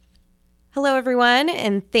Hello, everyone,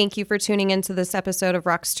 and thank you for tuning into this episode of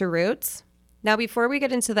Rocks to Roots. Now, before we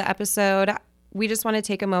get into the episode, we just want to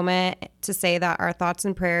take a moment to say that our thoughts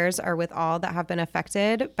and prayers are with all that have been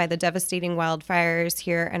affected by the devastating wildfires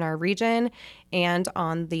here in our region and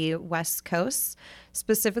on the West Coast,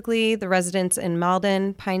 specifically the residents in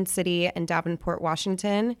Malden, Pine City, and Davenport,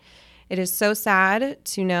 Washington. It is so sad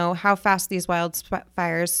to know how fast these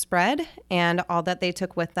wildfires spread and all that they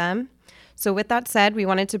took with them. So with that said, we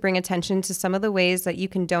wanted to bring attention to some of the ways that you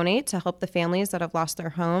can donate to help the families that have lost their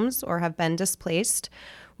homes or have been displaced.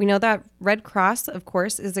 We know that Red Cross, of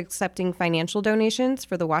course, is accepting financial donations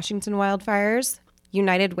for the Washington wildfires.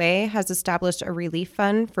 United Way has established a relief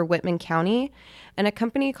fund for Whitman County, and a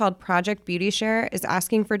company called Project Beauty Share is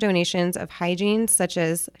asking for donations of hygiene such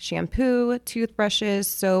as shampoo, toothbrushes,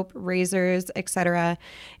 soap, razors, etc.,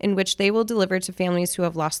 in which they will deliver to families who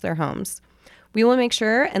have lost their homes. We will make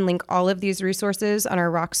sure and link all of these resources on our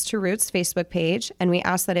Rocks to Roots Facebook page, and we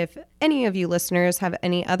ask that if any of you listeners have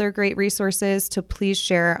any other great resources to please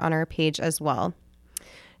share on our page as well.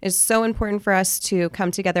 It's so important for us to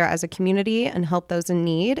come together as a community and help those in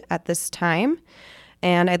need at this time.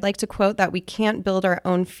 And I'd like to quote that we can't build our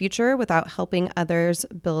own future without helping others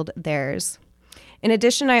build theirs. In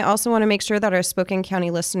addition, I also want to make sure that our Spokane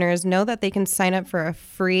County listeners know that they can sign up for a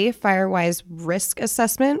free FireWise risk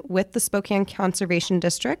assessment with the Spokane Conservation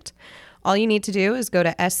District. All you need to do is go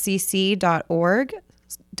to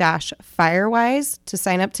scc.org/FireWise to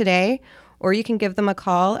sign up today, or you can give them a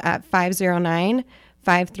call at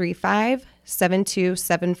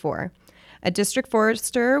 509-535-7274. A district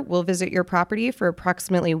forester will visit your property for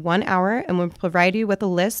approximately 1 hour and will provide you with a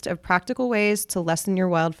list of practical ways to lessen your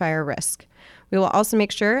wildfire risk. We will also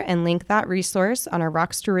make sure and link that resource on our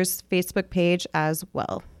Rocks to Roots Facebook page as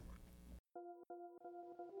well.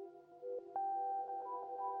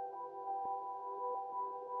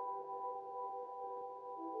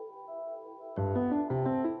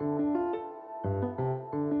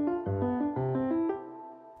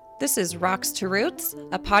 This is Rocks to Roots,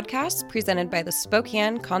 a podcast presented by the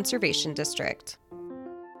Spokane Conservation District.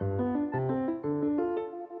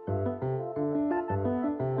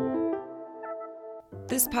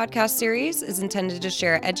 This podcast series is intended to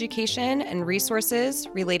share education and resources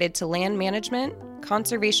related to land management,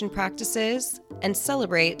 conservation practices, and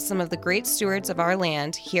celebrate some of the great stewards of our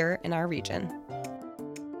land here in our region.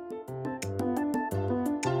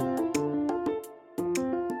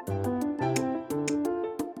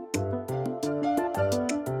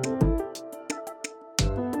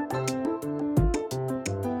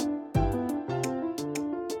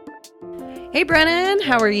 Hey Brennan,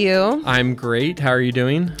 how are you? I'm great. How are you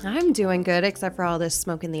doing? I'm doing good, except for all this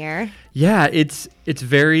smoke in the air. Yeah, it's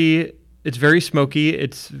very smoky.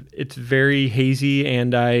 It's very hazy,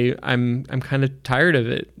 and I'm kind of tired of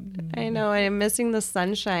it. I know. I'm missing the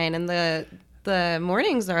sunshine, and the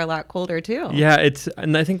mornings are a lot colder too. Yeah,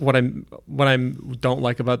 and I think what I don't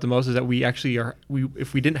like about the most is that we actually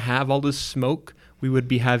if we didn't have all this smoke, we would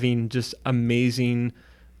be having just amazing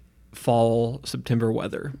fall September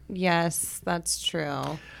weather. Yes, that's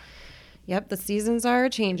true. Yep, the seasons are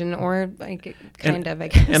changing, or like kind of, I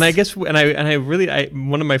guess. And I guess, one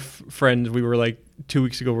of my friends, we were like 2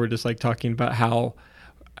 weeks ago, we were just like talking about how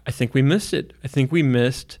I think we missed it. I think we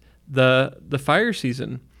missed the fire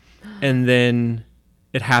season, and then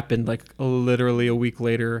it happened like literally a week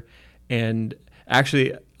later. And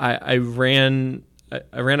actually, I ran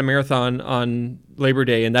a marathon on Labor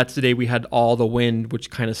Day, and that's the day we had all the wind,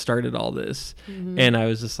 which kind of started all this. Mm-hmm. And I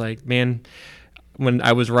was just like, man, when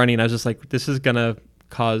I was running, I was just like, this is going to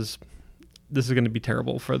be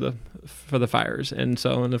terrible for the fires. And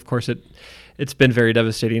of course it's been very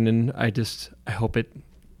devastating, and I hope it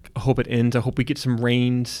ends. I hope we get some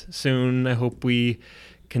rains soon. I hope we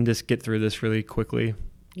can just get through this really quickly.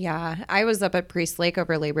 Yeah, I was up at Priest Lake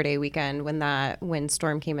over Labor Day weekend when that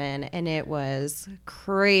windstorm came in, and it was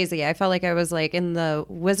crazy. I felt like I was like in the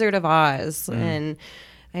Wizard of Oz, and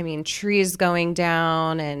I mean, trees going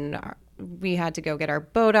down, and we had to go get our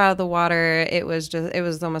boat out of the water. It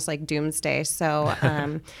was almost like doomsday. So,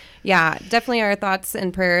 yeah, definitely our thoughts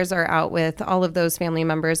and prayers are out with all of those family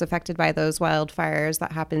members affected by those wildfires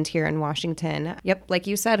that happened here in Washington. Yep, like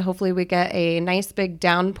you said, hopefully we get a nice big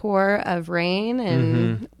downpour of rain,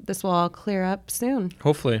 and this will all clear up soon.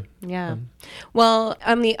 Hopefully. Yeah. Well,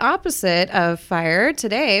 on the opposite of fire,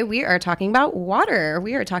 today we are talking about water.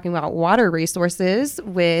 We are talking about water resources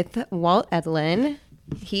with Walt Edlin.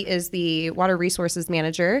 He is the Water Resources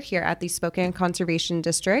Manager here at the Spokane Conservation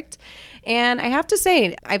District. And I have to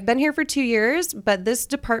say, I've been here for 2 years, but this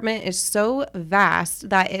department is so vast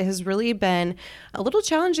that it has really been a little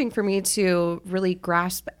challenging for me to really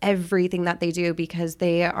grasp everything that they do, because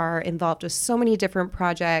they are involved with so many different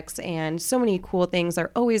projects and so many cool things.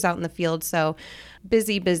 They're always out in the field. So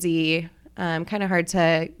busy. Kind of hard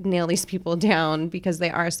to nail these people down because they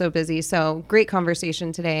are so busy. So great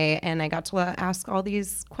conversation today. And I got to ask all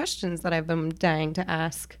these questions that I've been dying to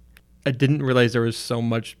ask. I didn't realize there was so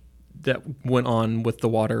much that went on with the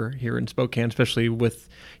water here in Spokane, especially with,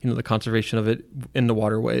 the conservation of it in the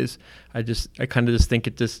waterways. I kind of just think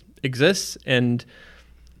it just exists and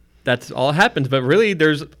that's all happens. But really,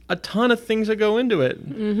 there's a ton of things that go into it.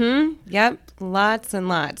 Mm-hmm. Yep. Lots and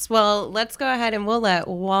lots. Well, let's go ahead and we'll let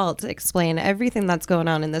Walt explain everything that's going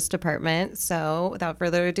on in this department. So without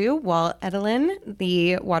further ado, Walt Edelin,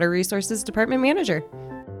 the Water Resources Department Manager.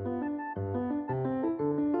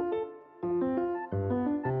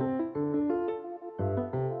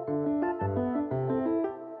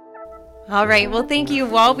 All right. Well, thank you,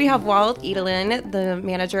 Walt. We have Walt Edelin, the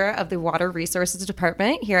manager of the Water Resources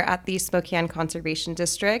Department here at the Spokane Conservation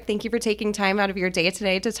District. Thank you for taking time out of your day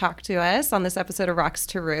today to talk to us on this episode of Rocks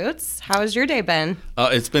to Roots. How has your day been?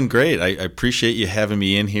 It's been great. I appreciate you having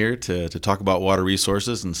me in here to talk about water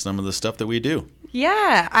resources and some of the stuff that we do.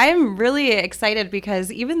 Yeah, I'm really excited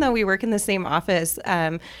because even though we work in the same office,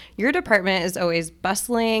 your department is always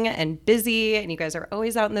bustling and busy, and you guys are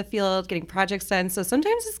always out in the field getting projects done. So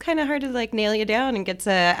sometimes it's kind of hard to nail you down and get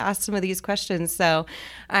to ask some of these questions. So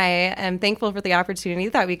I am thankful for the opportunity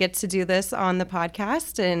that we get to do this on the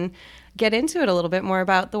podcast and get into it a little bit more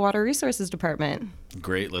about the Water Resources Department.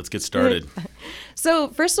 Great. Let's get started. So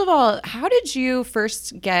first of all, how did you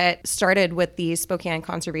first get started with the Spokane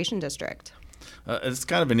Conservation District? It's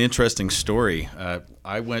kind of an interesting story.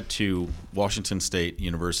 I went to Washington State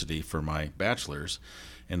University for my bachelor's,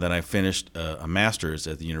 and then I finished a master's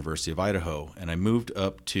at the University of Idaho, and I moved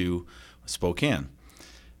up to Spokane.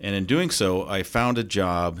 And in doing so, I found a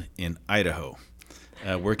job in Idaho,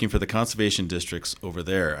 working for the conservation districts over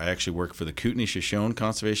there. I actually worked for the Kootenai-Shoshone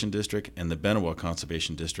Conservation District and the Benewah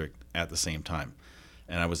Conservation District at the same time.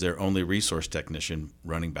 And I was their only resource technician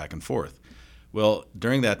running back and forth. Well,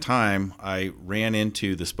 during that time, I ran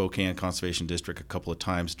into the Spokane Conservation District a couple of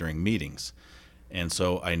times during meetings. And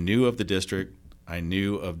so I knew of the district. I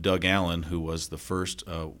knew of Doug Allen, who was the first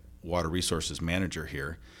water resources manager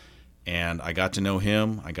here. And I got to know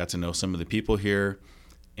him. I got to know some of the people here.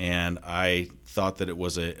 And I thought that it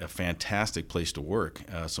was a fantastic place to work.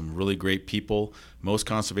 Some really great people. Most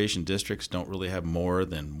conservation districts don't really have more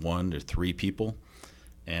than 1 to 3 people.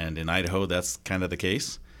 And in Idaho, that's kind of the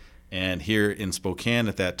case. And here in Spokane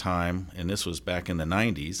at that time, and this was back in the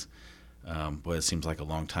 90s, boy, it seems like a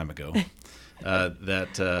long time ago,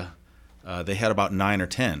 they had about 9 or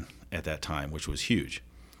 10 at that time, which was huge.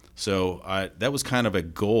 So that was kind of a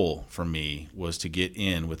goal for me, was to get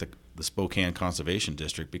in with the Spokane Conservation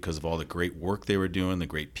District because of all the great work they were doing, the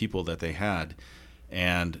great people that they had.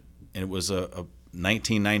 And it was a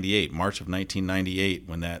 1998, March of 1998,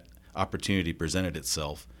 when that opportunity presented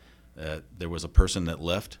itself. There was a person that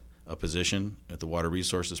left a position at the Water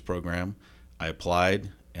Resources Program. I applied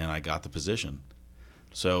and I got the position.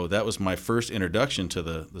 So that was my first introduction to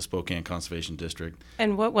the Spokane Conservation District.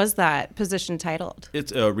 And what was that position titled?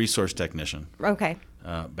 It's a resource technician. Okay.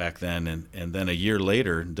 Back then. And then a year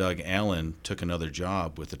later, Doug Allen took another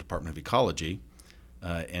job with the Department of Ecology,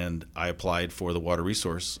 and I applied for the Water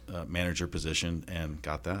Resource Manager position and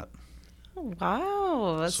got that. Oh,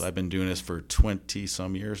 wow. So I've been doing this for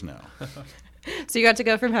 20-some years now. So you got to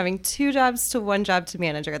go from having 2 jobs to 1 job to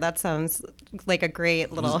manager. That sounds like a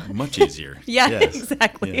great little... Much easier. Yeah, yes.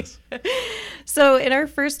 Exactly. Yes. So in our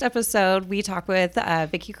first episode, we talked with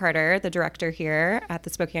Vicki Carter, the director here at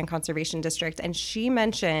the Spokane Conservation District, and she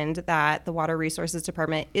mentioned that the Water Resources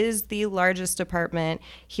Department is the largest department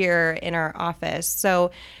here in our office.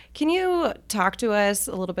 So can you talk to us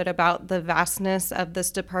a little bit about the vastness of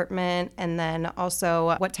this department, and then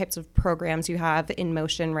also what types of programs you have in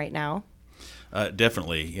motion right now?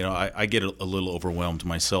 Definitely. I get a little overwhelmed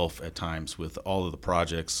myself at times with all of the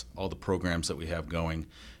projects, all the programs that we have going,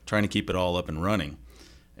 trying to keep it all up and running.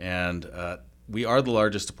 And we are the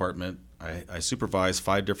largest department. I supervise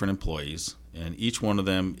 5 different employees, and each one of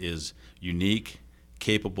them is unique,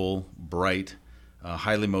 capable, bright,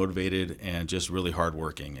 highly motivated, and just really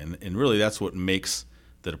hardworking. And really that's what makes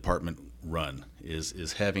the department run,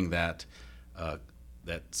 is having that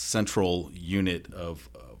central unit of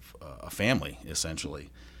a family, essentially.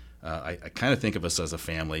 I kind of think of us as a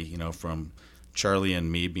family, from Charlie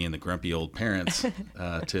and me being the grumpy old parents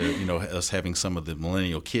to us having some of the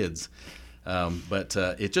millennial kids. But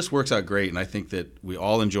it just works out great, and I think that we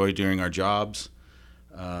all enjoy doing our jobs.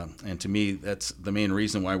 And to me, that's the main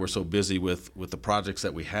reason why we're so busy with the projects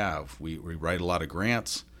that we have. We write a lot of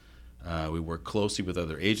grants. We work closely with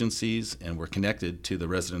other agencies, and we're connected to the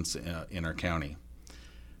residents in our county.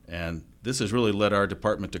 And this has really led our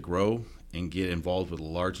department to grow and get involved with a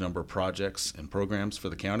large number of projects and programs for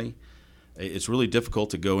the county. It's really difficult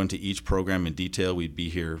to go into each program in detail. We'd be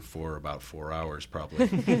here for about 4 hours probably.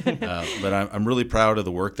 But I'm really proud of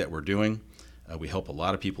the work that we're doing. We help a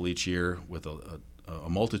lot of people each year with a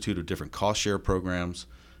multitude of different cost share programs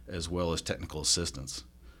as well as technical assistance.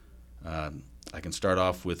 I can start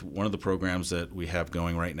off with one of the programs that we have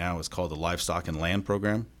going right now. It's called the Livestock and Land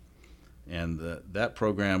Program. And that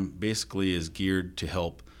program basically is geared to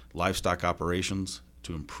help livestock operations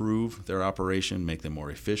to improve their operation, make them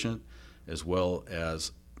more efficient, as well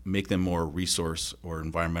as make them more resource or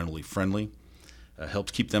environmentally friendly.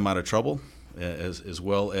 Helps keep them out of trouble, as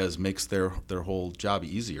well as makes their whole job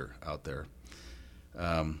easier out there.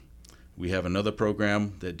 We have another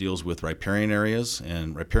program that deals with riparian areas,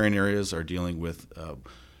 and riparian areas are dealing with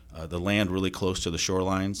the land really close to the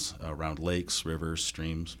shorelines, around lakes, rivers,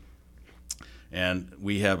 streams. And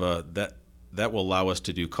we have that will allow us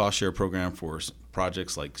to do cost share program for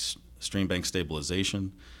projects like stream bank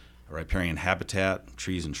stabilization, riparian habitat,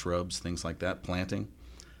 trees and shrubs, things like that, planting.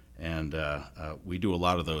 And we do a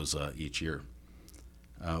lot of those each year.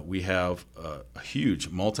 We have a huge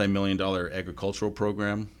multi-million-dollar agricultural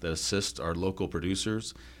program that assists our local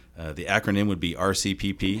producers. The acronym would be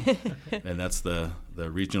RCPP, and that's the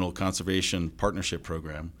Regional Conservation Partnership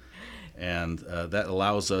Program. And that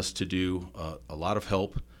allows us to do a lot of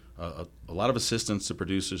help, a lot of assistance to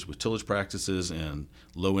producers with tillage practices and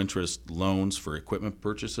low-interest loans for equipment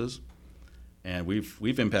purchases. And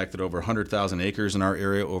we've impacted over 100,000 acres in our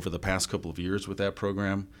area over the past couple of years with that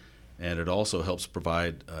program. And it also helps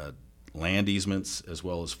provide land easements as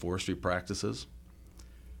well as forestry practices.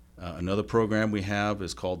 Another program we have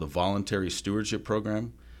is called the Voluntary Stewardship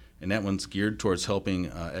Program, and that one's geared towards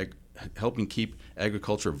helping keep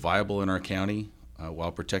agriculture viable in our county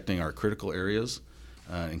while protecting our critical areas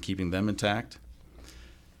and keeping them intact.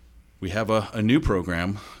 We have a new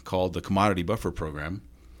program called the Commodity Buffer Program,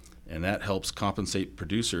 and that helps compensate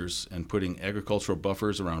producers in putting agricultural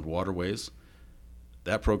buffers around waterways.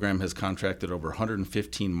 That program has contracted over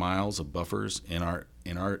 115 miles of buffers in our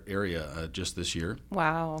area just this year.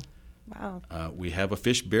 Wow. We have a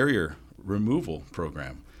fish barrier removal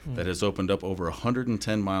program that has opened up over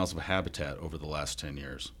 110 miles of habitat over the last 10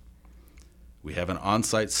 years. We have an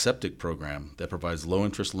on-site septic program that provides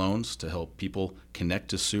low-interest loans to help people connect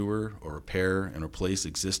to sewer or repair and replace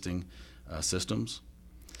existing systems.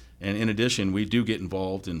 And in addition, we do get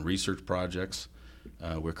involved in research projects.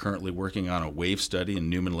 We're currently working on a wave study in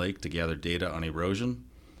Newman Lake to gather data on erosion.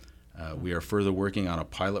 We are further working on a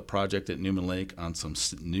pilot project at Newman Lake on some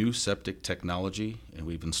new septic technology, and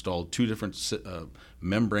we've installed 2 different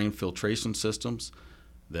membrane filtration systems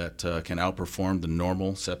that can outperform the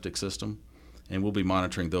normal septic system, and we'll be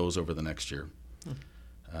monitoring those over the next year.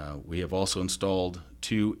 We have also installed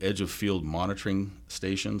 2 edge-of-field monitoring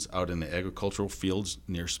stations out in the agricultural fields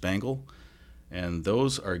near Spangle, and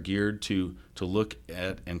those are geared to look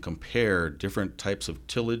at and compare different types of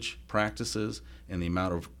tillage practices and the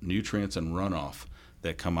amount of nutrients and runoff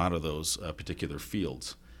that come out of those particular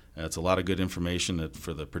fields. It's a lot of good information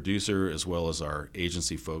for the producer as well as our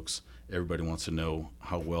agency folks. Everybody wants to know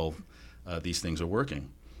how well these things are working.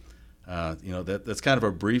 That's kind of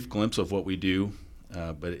a brief glimpse of what we do,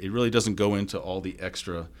 but it really doesn't go into all the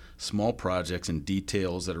extra small projects and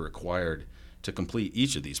details that are required to complete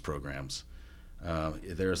each of these programs.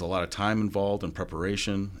 There's a lot of time involved in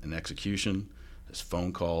preparation and execution. There's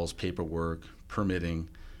phone calls, paperwork, permitting.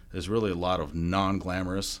 There's really a lot of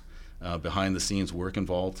non-glamorous behind-the-scenes work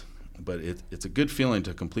involved, but it's a good feeling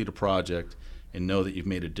to complete a project and know that you've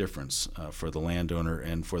made a difference for the landowner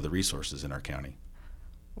and for the resources in our county.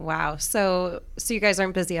 Wow. So you guys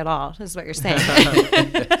aren't busy at all, is what you're saying.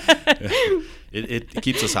 It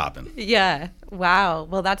keeps us hopping. Yeah. Wow.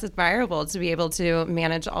 Well, that's admirable to be able to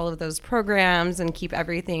manage all of those programs and keep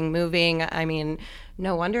everything moving. I mean,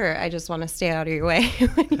 no wonder I just want to stay out of your way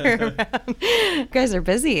when you're around. You guys are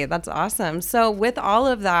busy. That's awesome. So with all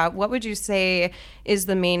of that, what would you say is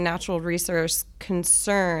the main natural resource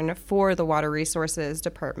concern for the Water Resources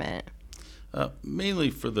Department? Mainly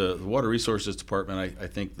for the Water Resources Department, I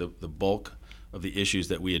think the bulk of the issues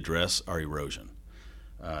that we address are erosion.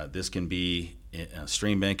 This can be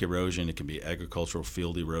stream bank erosion, it can be agricultural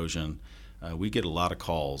field erosion, we get a lot of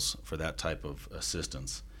calls for that type of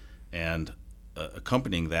assistance. And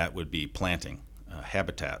accompanying that would be planting,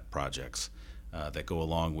 habitat projects that go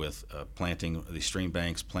along with planting the stream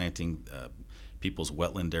banks, planting people's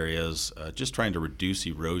wetland areas, just trying to reduce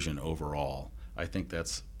erosion overall. I think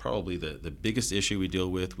that's probably the biggest issue we deal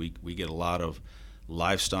with. We get a lot of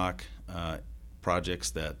livestock projects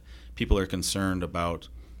that people are concerned about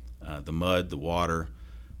the mud, the water,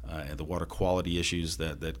 and the water quality issues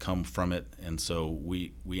that come from it. And so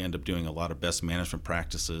we end up doing a lot of best management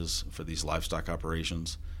practices for these livestock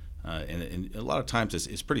operations. And a lot of times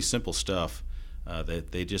it's pretty simple stuff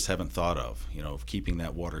that they just haven't thought of, of keeping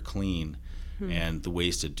that water clean and the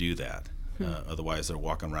ways to do that. Otherwise, they're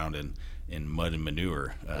walking around in mud and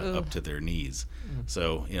manure up to their knees.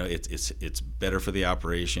 So, it's better for the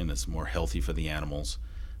operation. It's more healthy for the animals.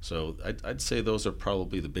 So I'd say those are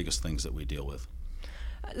probably the biggest things that we deal with.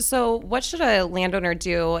 So what should a landowner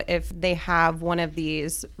do if they have one of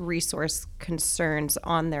these resource concerns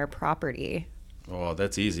on their property? Oh,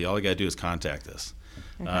 that's easy. All you got to do is contact us.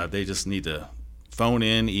 Okay. They just need to phone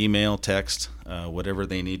in, email, text, whatever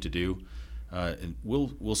they need to do. And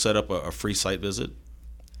we'll set up a free site visit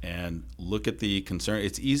and look at the concern.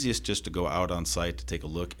 It's easiest just to go out on site to take a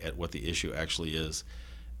look at what the issue actually is.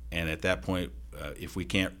 And at that point, if we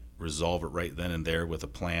can't resolve it right then and there with a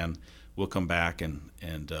plan, we'll come back and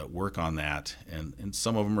work on that. And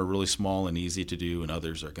some of them are really small and easy to do, and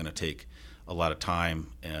others are going to take a lot of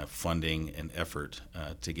time, funding, and effort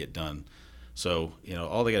to get done. So,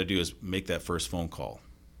 all they got to do is make that first phone call.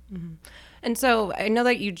 Mm-hmm. And so I know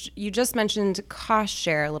that you just mentioned cost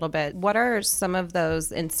share a little bit. What are some of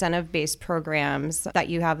those incentive-based programs that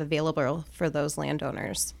you have available for those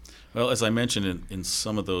landowners? Well, as I mentioned in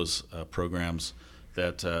some of those programs,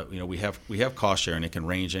 that we have cost share, and it can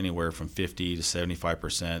range anywhere from 50 to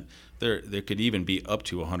 75%. There could even be up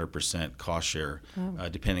to 100% cost share,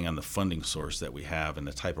 depending on the funding source that we have and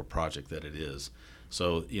the type of project that it is.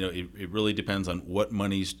 So it really depends on what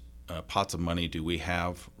pots of money do we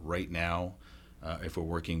have right now. If we're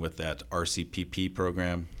working with that RCPP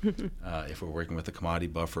program, if we're working with the commodity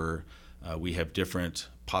buffer, we have different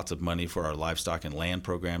pots of money for our livestock and land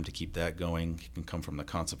program to keep that going. It can come from the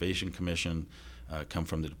Conservation Commission, come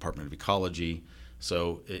from the Department of Ecology.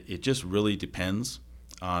 So it just really depends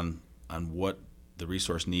on what the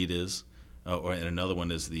resource need is. And another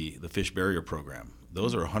one is the fish barrier program.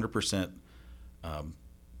 Those are 100%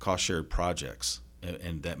 cost shared projects,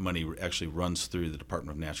 and that money actually runs through the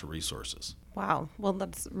Department of Natural Resources. Wow. Well,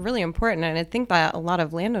 that's really important. And I think that a lot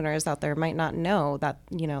of landowners out there might not know that,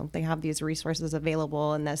 they have these resources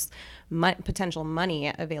available and this potential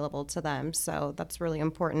money available to them. So that's really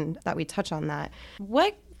important that we touch on that.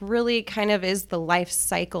 What really kind of is the life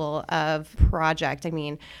cycle of project? I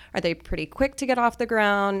mean, are they pretty quick to get off the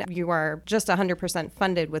ground? You are just 100%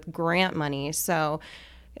 funded with grant money. So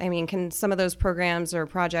I mean, can some of those programs or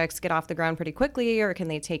projects get off the ground pretty quickly, or can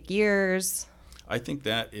they take years? I think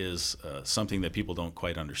that is something that people don't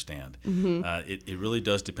quite understand. Mm-hmm. It really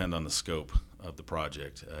does depend on the scope of the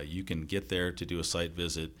project. You can get there to do a site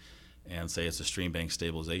visit and say it's a stream bank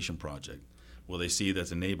stabilization project. Well, they see that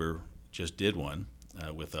the neighbor just did one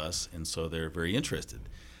with us, and so they're very interested.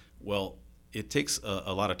 Well, it takes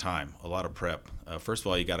a lot of time, a lot of prep. First of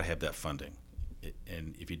all, you got to have that funding.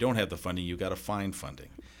 And if you don't have the funding, you got to find funding.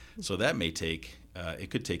 So that may take, it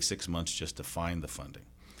could take 6 months just to find the funding.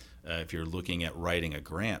 If you're looking at writing a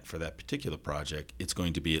grant for that particular project, it's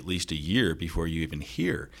going to be at least a year before you even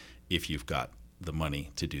hear if you've got the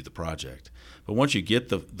money to do the project. But once you get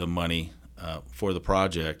the money for the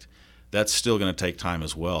project, that's still going to take time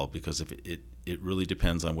as well, because if it really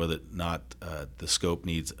depends on whether or not the scope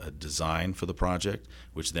needs a design for the project,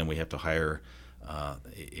 which then we have to hire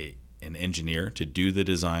an engineer to do the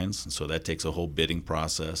designs, and so that takes a whole bidding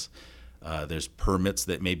process. There's permits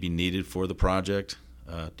that may be needed for the project.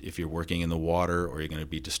 If you're working in the water or you're going to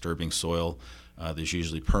be disturbing soil, there's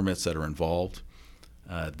usually permits that are involved.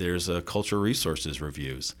 There's cultural resources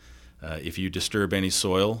reviews. If you disturb any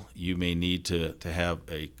soil, you may need to have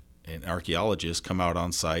an archaeologist come out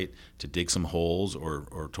on site to dig some holes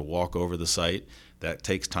or to walk over the site. That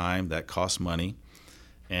takes time, that costs money.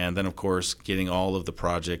 And then, of course, getting all of the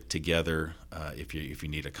project together, if you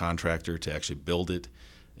need a contractor to actually build it,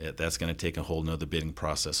 that's going to take a whole nother bidding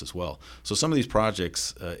process as well. So some of these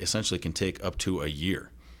projects essentially can take up to a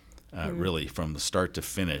year, really, from the start to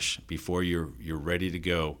finish. Before you're ready to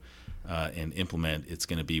go and implement, it's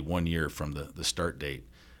going to be 1 year from the start date.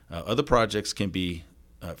 Other projects can be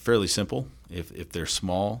fairly simple if they're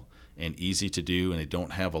small and easy to do and they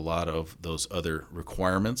don't have a lot of those other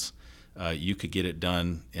requirements. You could get it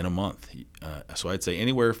done in a month. So I'd say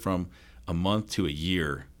anywhere from a month to a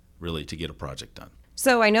year, really, to get a project done.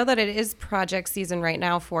 So I know that it is project season right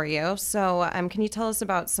now for you. So can you tell us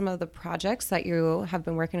about some of the projects that you have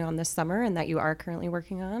been working on this summer and that you are currently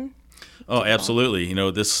working on? Oh, absolutely. You know,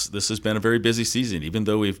 this has been a very busy season. Even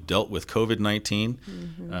though we've dealt with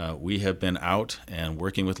COVID-19, we have been out and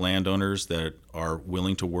working with landowners that are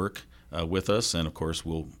willing to work with us. And, of course,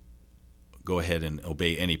 we'll go ahead and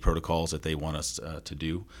obey any protocols that they want us to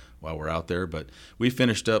do while we're out there. But we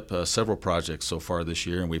finished up several projects so far this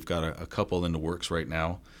year, and we've got a couple in the works right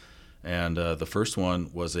now. And the first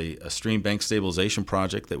one was a stream bank stabilization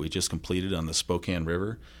project that we just completed on the Spokane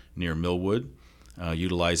River near Millwood,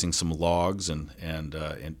 utilizing some logs and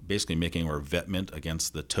basically making a revetment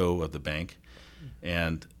against the toe of the bank.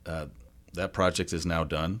 And that project is now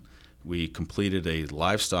done. We completed a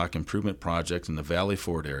livestock improvement project in the Valley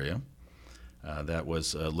Forge area. That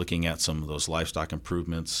was looking at some of those livestock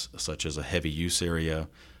improvements, such as a heavy use area,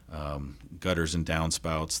 gutters and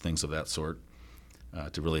downspouts, things of that sort,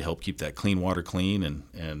 to really help keep that clean water clean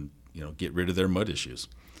and get rid of their mud issues.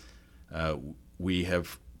 We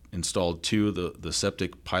have installed 2 of the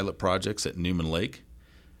septic pilot projects at Newman Lake,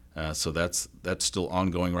 so that's still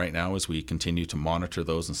ongoing right now as we continue to monitor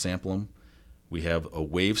those and sample them. We have a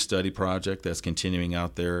wave study project that's continuing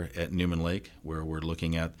out there at Newman Lake, where we're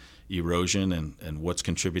looking at erosion and what's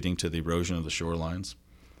contributing to the erosion of the shorelines.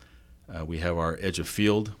 We have our edge of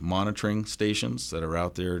field monitoring stations that are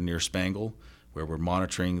out there near Spangle, where we're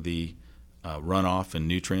monitoring the runoff and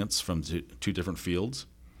nutrients from 2 different fields.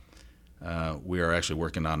 We are actually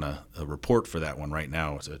working on a report for that one right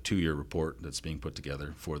now. It's a 2-year report that's being put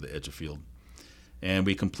together for the edge of field. And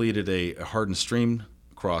we completed a hardened stream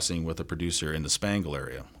crossing with a producer in the Spangle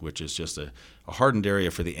area, which is just a hardened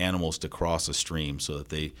area for the animals to cross a stream so that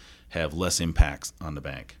they have less impacts on the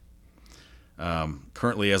bank.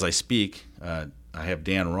 Currently, as I speak, I have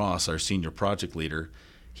Dan Ross, our senior project leader.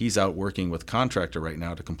 He's out working with a contractor right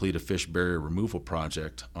now to complete a fish barrier removal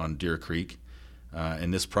project on Deer Creek.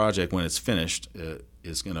 And this project, when it's finished,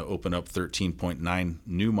 is going to open up 13.9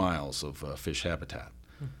 new miles of fish habitat.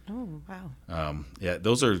 Oh, wow. Yeah,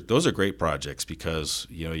 those are great projects because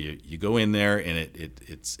you go in there and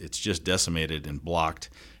it's just decimated and blocked,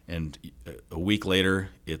 and a week later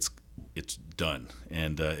it's done,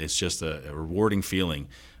 and it's just a rewarding feeling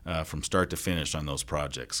from start to finish on those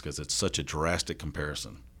projects because it's such a drastic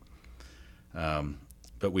comparison.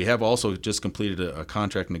 But we have also just completed a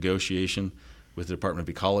contract negotiation with the Department of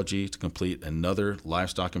Ecology to complete another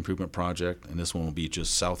livestock improvement project, and this one will be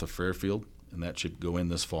just south of Fairfield, and that should go in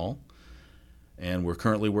this fall. And we're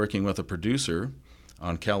currently working with a producer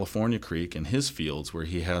on California Creek in his fields where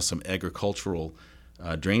he has some agricultural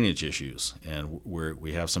drainage issues, and where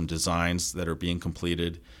we have some designs that are being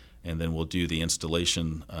completed, and then we'll do the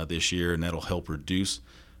installation this year, and that'll help reduce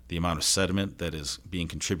the amount of sediment that is being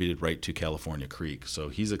contributed right to California Creek. So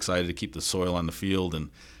he's excited to keep the soil on the field, and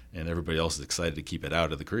everybody else is excited to keep it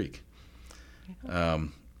out of the creek.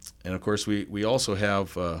 And of course, we also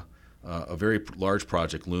have a very large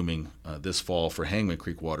project looming this fall for Hangman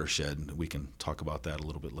Creek watershed. We can talk about that a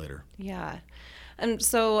little bit later. Yeah. And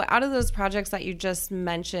so out of those projects that you just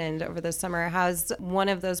mentioned over the summer, has one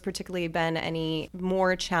of those particularly been any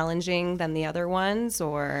more challenging than the other ones?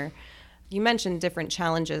 Or you mentioned different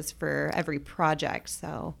challenges for every project,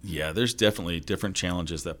 so. Yeah, there's definitely different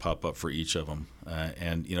challenges that pop up for each of them.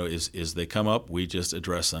 And, as they come up, we just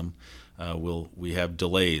address them. We have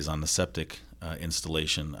delays on the septic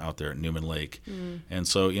installation out there at Newman Lake. And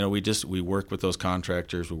so, we work with those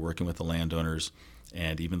contractors, we're working with the landowners,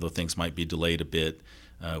 and even though things might be delayed a bit,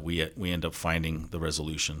 we end up finding the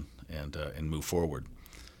resolution and move forward.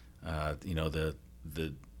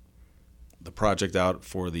 The project out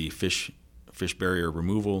for the fish barrier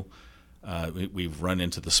removal, we've run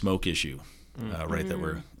into the smoke issue, right, that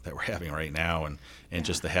we're having right now, and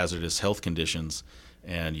just the hazardous health conditions,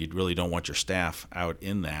 and you really don't want your staff out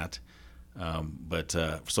in that. But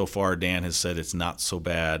so far, Dan has said it's not so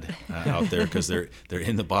bad out there because they're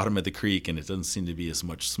in the bottom of the creek, and it doesn't seem to be as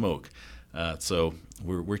much smoke. So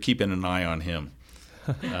we're keeping an eye on him.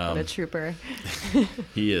 The trooper.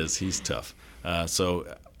 He is. He's tough.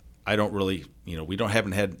 So I don't really,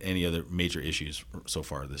 haven't had any other major issues so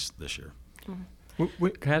far this year. Can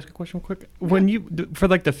I ask a question real quick? When for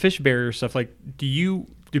like the fish barrier stuff, like do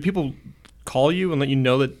people call you and let you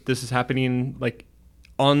know that this is happening like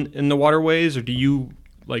in the waterways, or do you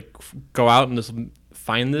like go out and just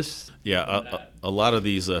find this? Yeah, a lot of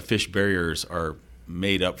these fish barriers are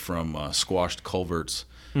made up from squashed culverts,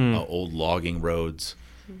 old logging roads,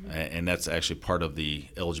 and that's actually part of the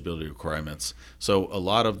eligibility requirements. So a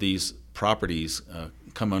lot of these properties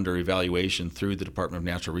come under evaluation through the Department of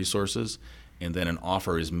Natural Resources, and then an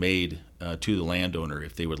offer is made to the landowner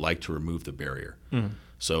if they would like to remove the barrier.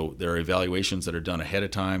 So there are evaluations that are done ahead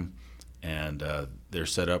of time, and they're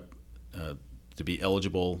set up to be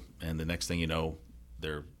eligible, and the next thing you know,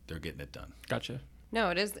 they're getting it done. Gotcha. No,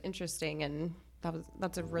 it is interesting, and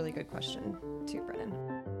that's a really good question too, Brennan.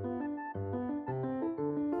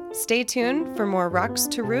 Stay tuned for more Rocks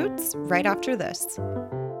to Roots right after this.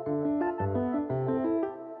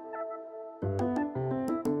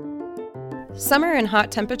 Summer and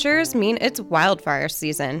hot temperatures mean it's wildfire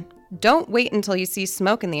season. Don't wait until you see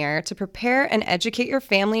smoke in the air to prepare and educate your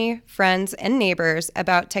family, friends, and neighbors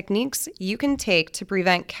about techniques you can take to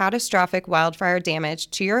prevent catastrophic wildfire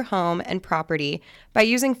damage to your home and property by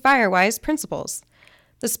using FireWise principles.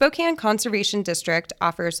 The Spokane Conservation District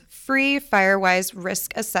offers free FireWise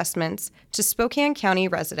risk assessments to Spokane County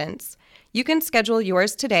residents. You can schedule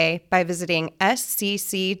yours today by visiting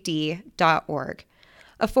sccd.org.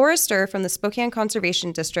 A forester from the Spokane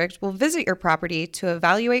Conservation District will visit your property to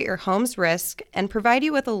evaluate your home's risk and provide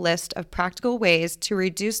you with a list of practical ways to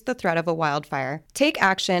reduce the threat of a wildfire. Take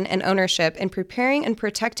action and ownership in preparing and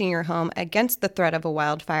protecting your home against the threat of a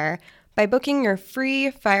wildfire by booking your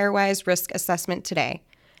free FireWise risk assessment today.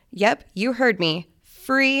 Yep, you heard me.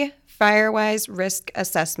 Free FireWise risk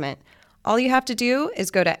assessment. All you have to do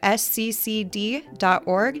is go to sccd.org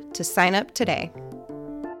to sign up today.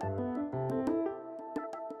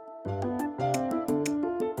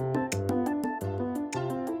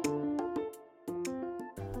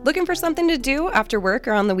 Looking for something to do after work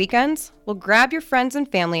or on the weekends? Well, grab your friends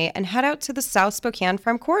and family and head out to the South Spokane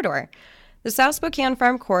Farm Corridor. The South Spokane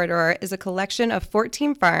Farm Corridor is a collection of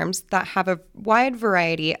 14 farms that have a wide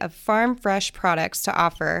variety of farm fresh products to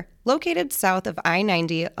offer, located south of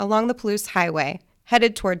I-90 along the Palouse Highway,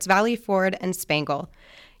 headed towards Valley Ford and Spangle.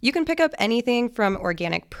 You can pick up anything from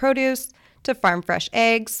organic produce to farm fresh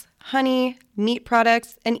eggs, honey, meat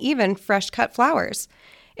products, and even fresh cut flowers.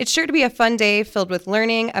 It's sure to be a fun day filled with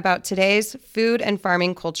learning about today's food and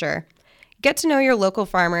farming culture. Get to know your local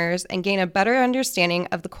farmers and gain a better understanding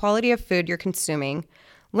of the quality of food you're consuming.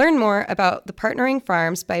 Learn more about the partnering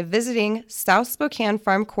farms by visiting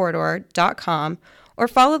southspokanefarmcorridor.com or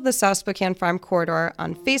follow the South Spokane Farm Corridor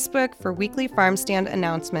on Facebook for weekly farm stand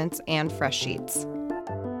announcements and fresh sheets.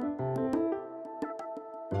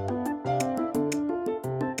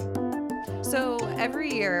 So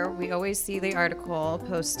every year we always see the article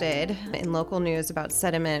posted in local news about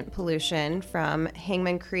sediment pollution from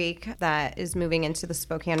Hangman Creek that is moving into the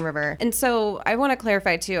Spokane River. And so I want to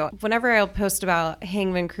clarify too, whenever I'll post about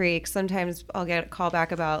Hangman Creek, sometimes I'll get a call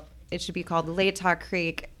back about it should be called Latah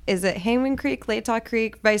Creek. Is it Hangman Creek, Latah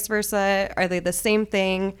Creek, vice versa? Are they the same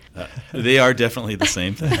thing? They are definitely the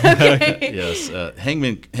same thing. Okay. Yes.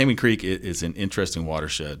 Hangman Creek is an interesting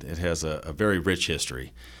watershed. It has a very rich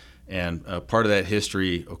history. And part of that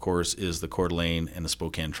history, of course, is the Coeur d'Alene and the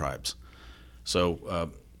Spokane tribes. So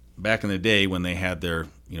back in the day when they had their,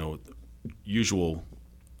 usual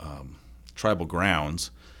tribal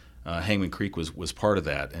grounds, Hangman Creek was part of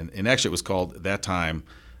that. And actually it was called, at that time,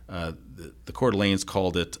 the Coeur d'Alenes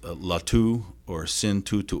called it Latu or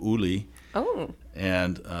Sin-tu-tu-uli. Oh.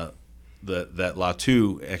 And that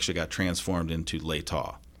Latu actually got transformed into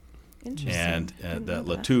Latah. Interesting. And that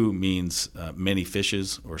Latu means many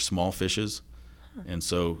fishes or small fishes. Huh. And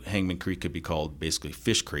so Hangman Creek could be called basically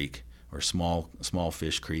Fish Creek or small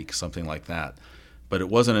Fish Creek, something like that. But it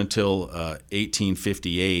wasn't until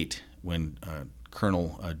 1858 when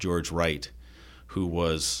Colonel George Wright, who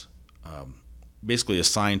was basically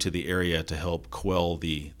assigned to the area to help quell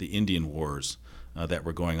the Indian wars that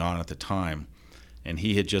were going on at the time. And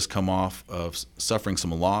he had just come off of suffering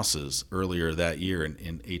some losses earlier that year in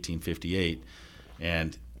 1858.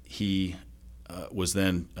 And he was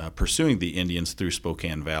then pursuing the Indians through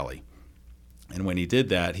Spokane Valley. And when he did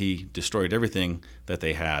that, he destroyed everything that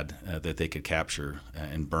they had that they could capture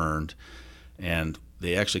and burned. And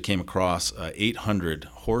they actually came across 800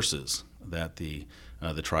 horses that the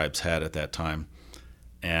tribes had at that time.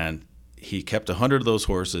 And he kept 100 of those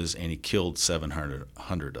horses, and he killed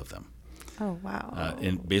 700 of them. Oh, wow.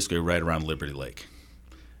 And basically right around Liberty Lake.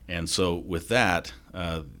 And so with that,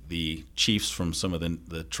 the chiefs from some of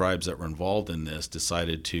the tribes that were involved in this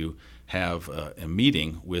decided to have a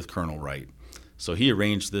meeting with Colonel Wright. So he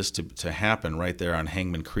arranged this to happen right there on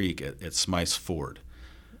Hangman Creek at Smythe's Ford.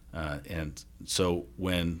 And so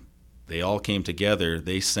when they all came together,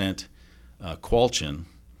 they sent Qualchin,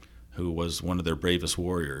 who was one of their bravest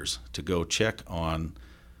warriors, to go check on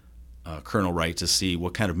Colonel Wright to see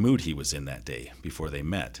what kind of mood he was in that day before they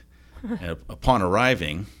met. And upon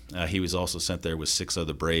arriving, he was also sent there with 6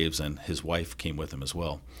 other braves, and his wife came with him as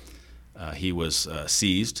well. He was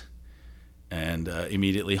seized and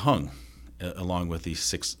immediately hung along with these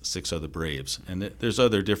six other braves. And there's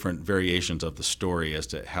other different variations of the story as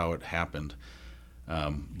to how it happened.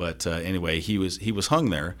 But anyway, he was hung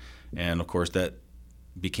there, and of course that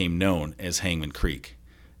became known as Hangman Creek.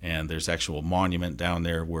 And there's actual monument down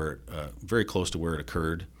there where very close to where it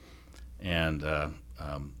occurred. And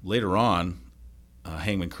later on,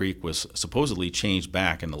 Hangman Creek was supposedly changed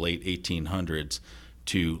back in the late 1800s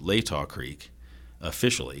to Latah Creek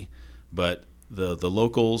officially, but the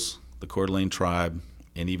locals, the Coeur d'Alene tribe,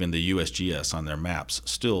 and even the USGS on their maps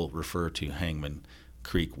still refer to Hangman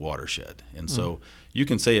Creek watershed. And so you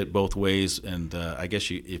can say it both ways, and I guess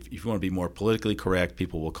if you want to be more politically correct,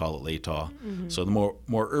 people will call it Latah. So the more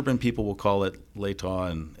urban people will call it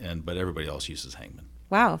Latah, but everybody else uses Hangman.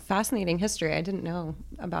 Wow, fascinating history. I didn't know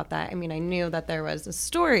about that. I mean, I knew that there was a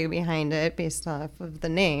story behind it based off of the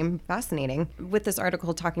name. Fascinating. With this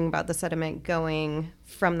article talking about the sediment going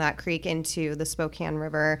from that creek into the Spokane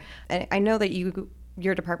River, I know that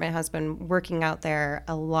your department has been working out there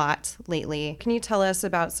a lot lately. Can you tell us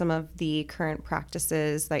about some of the current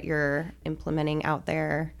practices that you're implementing out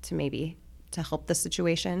there to help the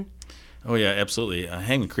situation? Oh, yeah, absolutely.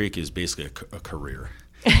 Hangman Creek is basically a career.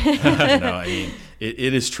 I mean,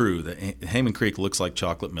 it is true that Hangman Creek looks like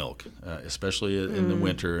chocolate milk, especially in the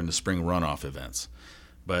winter and the spring runoff events.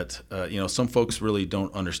 But, some folks really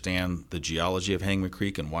don't understand the geology of Hangman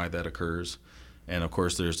Creek and why that occurs. And, of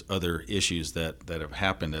course, there's other issues that have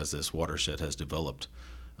happened as this watershed has developed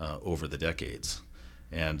over the decades.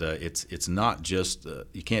 And it's not just,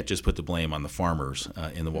 you can't just put the blame on the farmers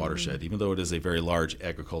in the watershed, even though it is a very large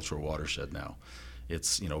agricultural watershed now.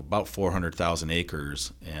 It's about 400,000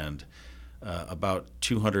 acres, and about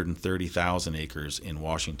 230,000 acres in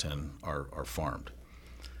Washington are farmed.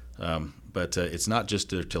 But it's not just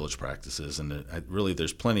their tillage practices, and really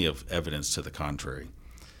there's plenty of evidence to the contrary.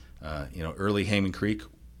 Early Hangman Creek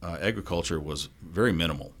agriculture was very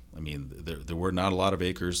minimal. I mean, there were not a lot of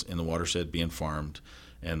acres in the watershed being farmed,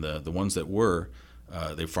 and the ones that were,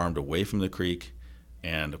 they farmed away from the creek.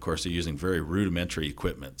 And, of course, they're using very rudimentary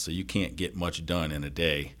equipment, so you can't get much done in a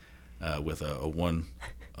day with a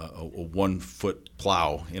 1 foot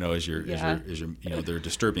plow. As you're they're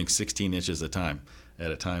disturbing 16 inches at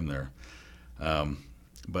a time there.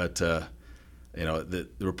 But the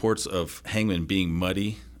reports of Hangman being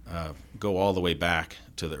muddy go all the way back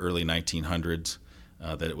to the early 1900s.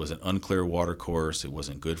 That it was an unclear water course, it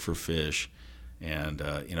wasn't good for fish, and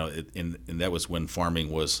that was when farming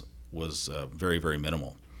was very, very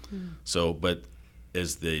minimal. So, but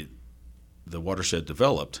as the watershed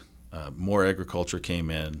developed, more agriculture came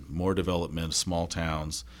in, more development of small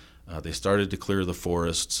towns. They started to clear the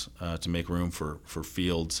forests to make room for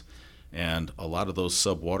fields, and a lot of those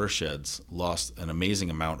sub-watersheds lost an amazing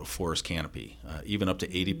amount of forest canopy, even up to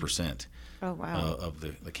 80% of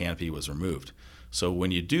the canopy was removed. So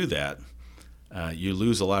when you do that, you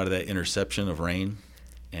lose a lot of that interception of rain,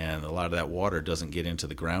 and a lot of that water doesn't get into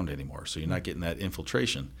the ground anymore. So you're not getting that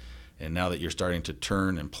infiltration. And now that you're starting to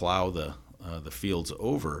turn and plow the fields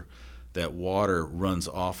over, that water runs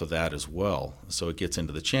off of that as well. So it gets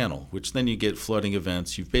into the channel, which then you get flooding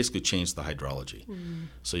events. You've basically changed the hydrology.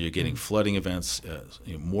 So you're getting flooding events,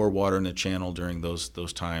 more water in the channel during those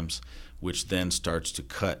times, which then starts to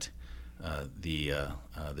cut the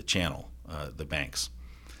channel, the banks.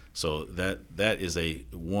 So that is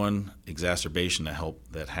one exacerbation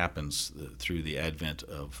that happens through the advent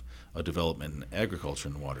of a development in agriculture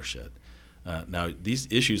in the watershed. Now these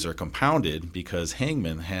issues are compounded because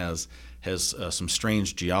Hangman has some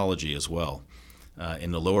strange geology as well.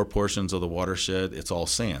 In the lower portions of the watershed, it's all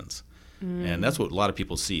sands, and that's what a lot of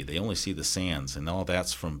people see. They only see the sands, and all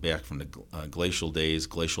that's back from the glacial days,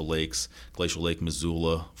 glacial lakes, Glacial Lake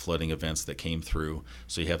Missoula flooding events that came through.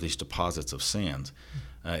 So you have these deposits of sand.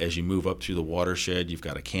 As you move up through the watershed, you've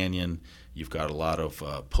got a canyon, you've got a lot of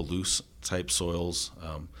Palouse-type soils.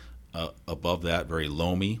 Above that, very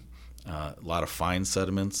loamy, a lot of fine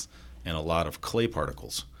sediments, and a lot of clay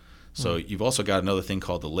particles. So you've also got another thing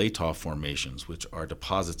called the Latah formations, which are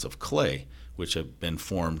deposits of clay, which have been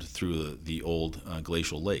formed through the old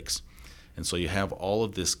glacial lakes. And so you have all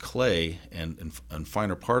of this clay and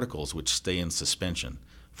finer particles which stay in suspension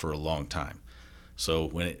for a long time. So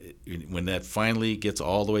when that finally gets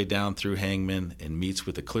all the way down through Hangman and meets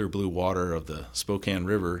with the clear blue water of the Spokane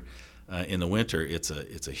River in the winter, it's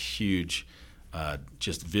a huge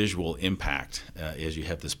just visual impact as you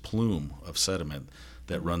have this plume of sediment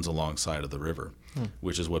that runs alongside of the river,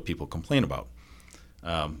 which is what people complain about.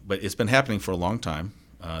 But it's been happening for a long time.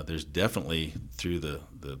 There's definitely through the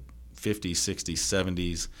 50s, 60s,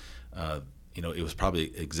 70s, it was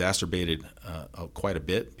probably exacerbated quite a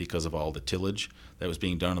bit because of all the tillage that was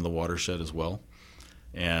being done in the watershed as well.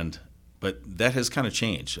 But that has kind of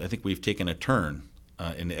changed. I think we've taken a turn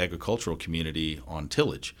in the agricultural community on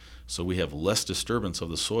tillage. So we have less disturbance of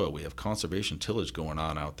the soil. We have conservation tillage going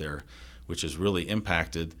on out there, which has really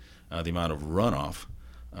impacted the amount of runoff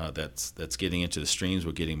that's getting into the streams.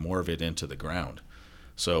 We're getting more of it into the ground.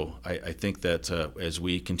 So I think that as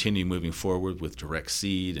we continue moving forward with direct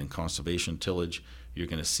seed and conservation tillage, you're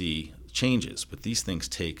going to see changes. But these things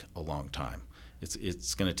take a long time.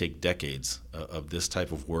 It's going to take decades of this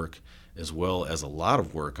type of work, as well as a lot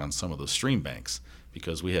of work on some of those stream banks,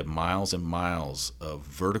 because we have miles and miles of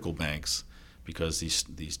vertical banks because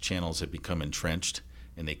these channels have become entrenched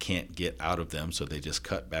and they can't get out of them, so they just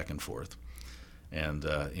cut back and forth. And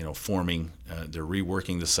forming, they're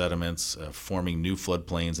reworking the sediments, forming new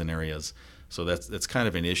floodplains in areas. So that's kind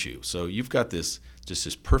of an issue. So you've got this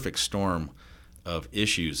perfect storm of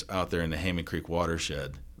issues out there in the Hangman Creek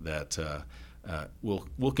watershed that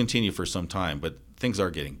will continue for some time, but things are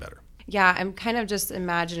getting better. Yeah, I'm kind of just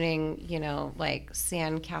imagining, like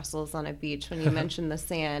sand castles on a beach when you mentioned the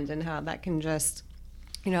sand and how that can just,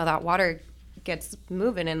 that water gets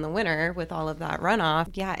moving in the winter with all of that runoff.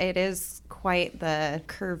 Yeah, it is quite the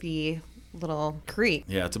curvy little creek.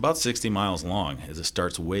 Yeah, it's about 60 miles long as it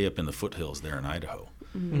starts way up in the foothills there in Idaho.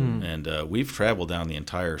 Mm-hmm. And we've traveled down the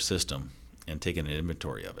entire system and taken an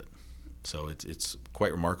inventory of it. So it's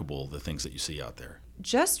quite remarkable, the things that you see out there.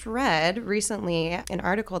 Just read recently an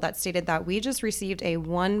article that stated that we just received a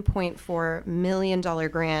 $1.4 million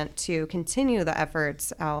grant to continue the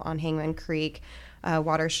efforts out on Hangman Creek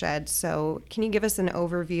watershed. So can you give us an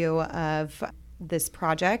overview of this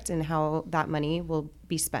project and how that money will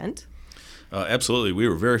be spent? Absolutely. We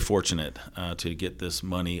were very fortunate to get this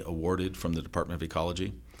money awarded from the Department of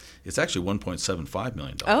Ecology. It's actually $1.75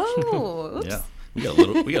 million. Oh, oops. Yeah. We got a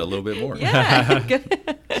little bit more. Yeah,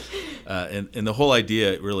 good. And the whole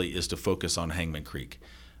idea really is to focus on Hangman Creek,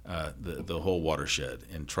 the whole watershed,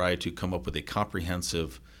 and try to come up with a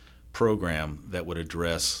comprehensive program that would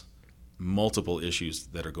address multiple issues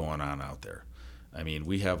that are going on out there. I mean,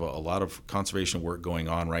 we have a lot of conservation work going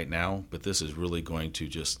on right now, but this is really going to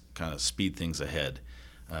just kind of speed things ahead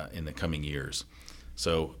in the coming years.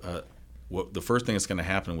 So the first thing that's going to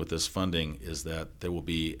happen with this funding is that there will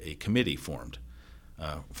be a committee formed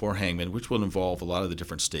for Hangman, which will involve a lot of the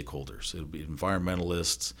different stakeholders. It'll be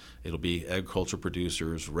environmentalists, it'll be agriculture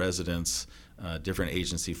producers, residents, different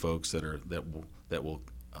agency folks that will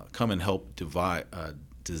come and help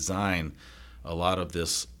design a lot of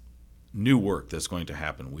this new work that's going to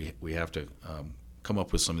happen. We have to come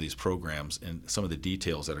up with some of these programs and some of the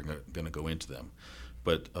details that are going to go into them.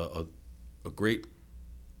 But a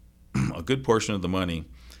good portion of the money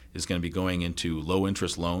is going to be going into low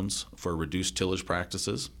interest loans for reduced tillage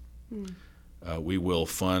practices. We will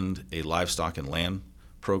fund a livestock and land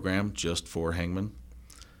program just for Hangman.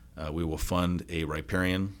 We will fund a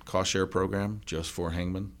riparian cost share program just for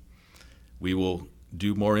Hangman. We will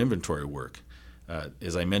do more inventory work.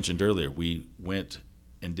 As I mentioned earlier, we went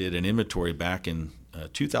and did an inventory back in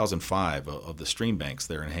 2005 of the stream banks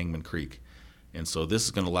there in Hangman Creek. And so this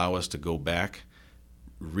is going to allow us to go back,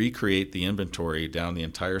 recreate the inventory down the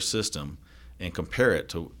entire system, and compare it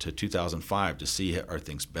to 2005 to see, are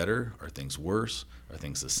things better, are things worse, are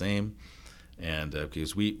things the same? And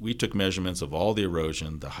because we took measurements of all the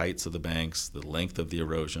erosion, the heights of the banks, the length of the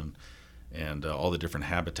erosion, and all the different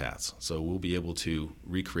habitats. So we'll be able to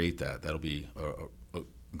recreate that. That'll be a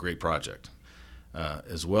great project.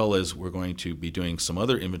 As well as we're going to be doing some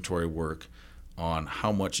other inventory work on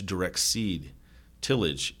how much direct seed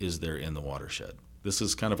tillage is there in the watershed. This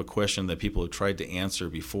is kind of a question that people have tried to answer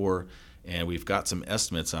before, and we've got some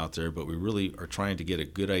estimates out there, but we really are trying to get a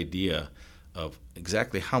good idea of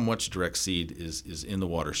exactly how much direct seed is in the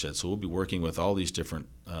watershed. So we'll be working with all these different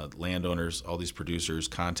landowners, all these producers,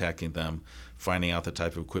 contacting them, finding out the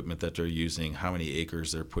type of equipment that they're using, how many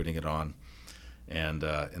acres they're putting it on, and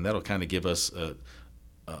that'll kind of give us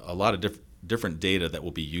a lot of different data that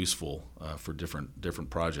will be useful for different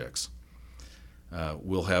projects.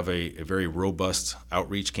 We'll have a very robust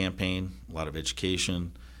outreach campaign, a lot of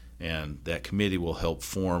education, and that committee will help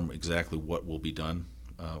form exactly what will be done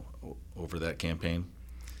over that campaign.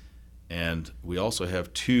 And we also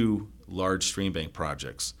have 2 large stream bank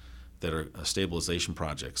projects that are stabilization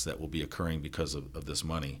projects that will be occurring because of this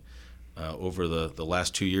money. Over the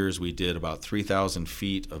last 2 years, we did about 3,000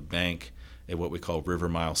 feet of bank at what we call River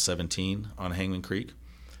Mile 17 on Hangman Creek.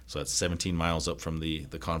 So that's 17 miles up from the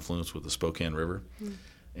confluence with the Spokane River.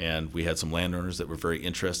 And we had some landowners that were very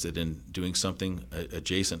interested in doing something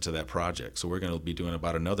adjacent to that project. So we're going to be doing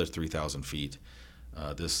about another 3,000 feet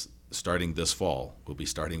starting this fall. We'll be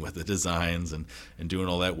starting with the designs and doing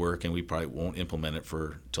all that work, and we probably won't implement it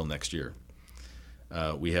till next year.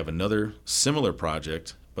 We have another similar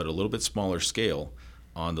project, but a little bit smaller scale,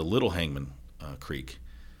 on the Little Hangman Creek.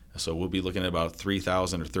 So we'll be looking at about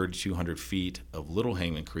 3,000 or 3,200 feet of Little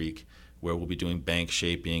Hangman Creek, where we'll be doing bank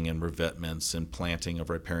shaping and revetments and planting of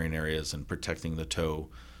riparian areas and protecting the toe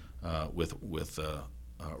with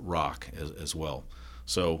rock as well.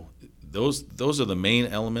 So those are the main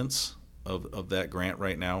elements of that grant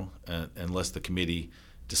right now, unless the committee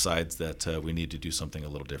decides that we need to do something a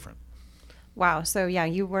little different. Wow. So yeah,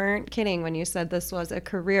 you weren't kidding when you said this was a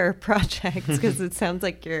career project, because it sounds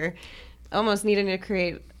like you're almost needing to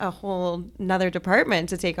create a whole another department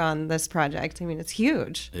to take on this project. I mean, it's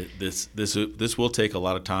huge. This will take a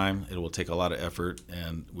lot of time. It will take a lot of effort,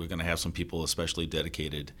 and we're going to have some people especially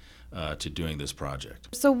dedicated to doing this project.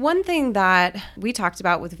 So one thing that we talked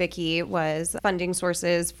about with Vicki was funding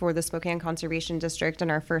sources for the Spokane Conservation District in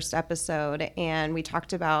our first episode, and we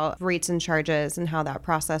talked about rates and charges and how that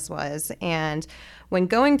process was. And when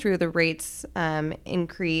going through the rates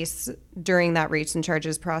increase during that rates and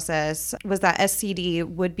charges process was that SCD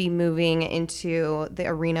would be moving into the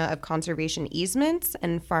arena of conservation easements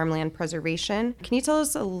and farmland preservation. Can you tell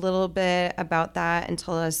us a little bit about that and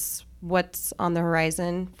tell us what's on the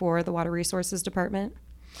horizon for the Water Resources Department?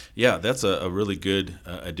 Yeah, that's a really good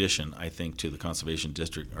addition, I think, to the Conservation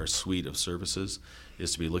District. Our suite of services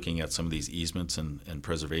is to be looking at some of these easements and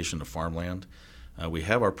preservation of farmland. We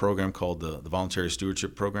have our program called the Voluntary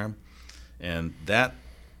Stewardship Program, and that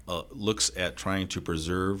looks at trying to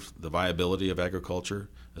preserve the viability of agriculture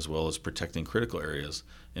as well as protecting critical areas.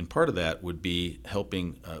 And part of that would be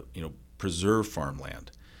helping preserve farmland.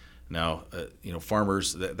 Now,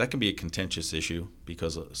 farmers, that can be a contentious issue,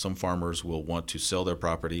 because some farmers will want to sell their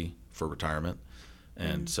property for retirement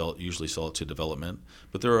and usually sell it to development.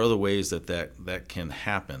 But there are other ways that can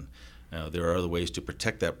happen. There are other ways to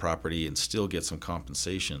protect that property and still get some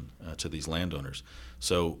compensation to these landowners.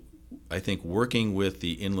 So I think working with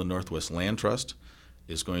the Inland Northwest Land Trust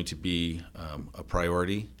is going to be a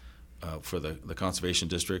priority for the Conservation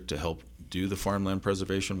District to help do the farmland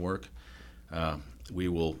preservation work.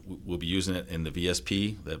 We'll be using it in the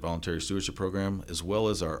VSP, that Voluntary Stewardship Program, as well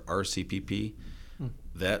as our RCPP.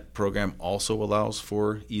 That program also allows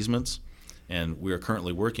for easements, and we are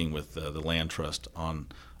currently working with the Land Trust on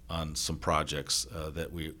some projects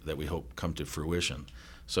that we hope come to fruition.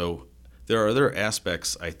 So there are other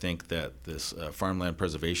aspects, I think, that this farmland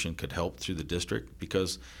preservation could help through the district,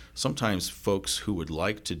 because sometimes folks who would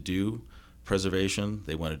like to do preservation,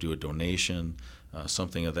 they want to do a donation,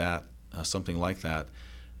 something like that,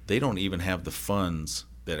 they don't even have the funds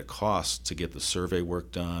that it costs to get the survey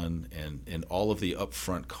work done and all of the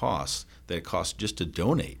upfront costs that it costs just to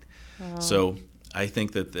donate. Wow. So I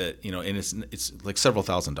think that and it's like several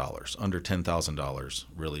 $1,000s, under $10,000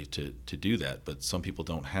 really to do that, but some people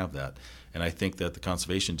don't have that. And I think that the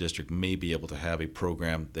Conservation District may be able to have a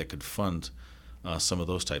program that could fund some of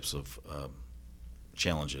those types of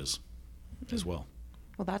challenges as well.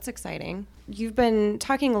 Well, that's exciting. You've been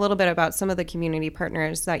talking a little bit about some of the community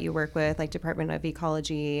partners that you work with, like Department of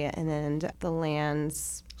Ecology and then the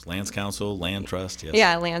Lands Council, Land Trust, yes.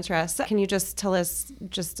 Yeah, Land Trust. Can you just tell us,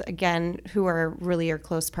 just again, who are really your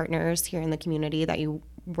close partners here in the community that you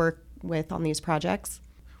work with on these projects?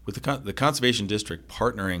 With the Conservation District,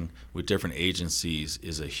 partnering with different agencies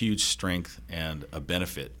is a huge strength and a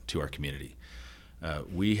benefit to our community.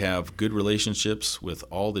 We have good relationships with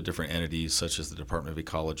all the different entities, such as the Department of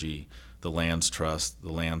Ecology, the Lands Trust,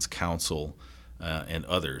 the Lands Council, and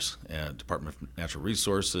others, Department of Natural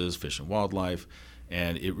Resources, Fish and Wildlife,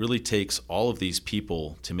 and it really takes all of these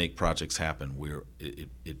people to make projects happen.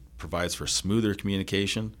 It provides for smoother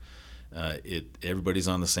communication. Everybody's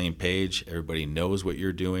on the same page. Everybody knows what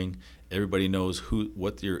you're doing. Everybody knows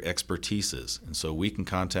what your expertise is, and so we can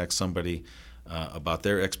contact somebody about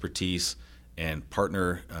their expertise and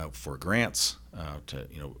partner for grants, to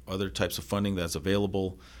other types of funding that's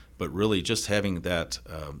available. But really, just having that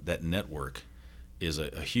network is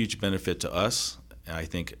a huge benefit to us, and I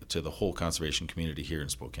think to the whole conservation community here in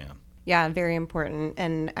Spokane. Yeah, very important.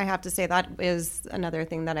 And I have to say that is another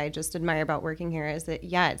thing that I just admire about working here is that,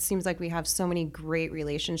 it seems like we have so many great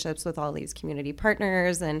relationships with all these community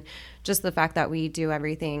partners, and just the fact that we do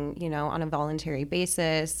everything, on a voluntary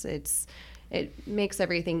basis, it makes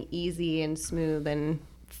everything easy and smooth and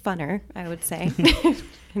funner, I would say.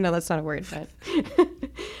 I know that's not a word, but.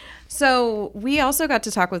 So we also got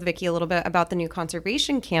to talk with Vicki a little bit about the new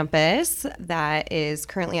conservation campus that is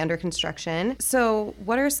currently under construction. So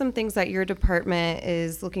what are some things that your department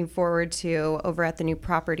is looking forward to over at the new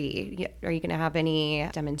property? Are you going to have any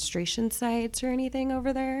demonstration sites or anything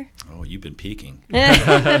over there? Oh, you've been peeking.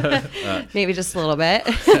 Maybe just a little bit.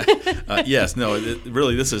 Yes, no,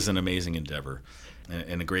 really, this is an amazing endeavor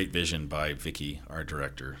and a great vision by Vicki, our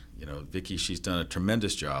director. Vicki, she's done a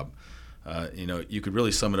tremendous job. You could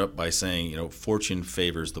really sum it up by saying, fortune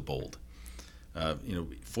favors the bold.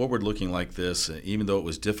 Forward looking like this, even though it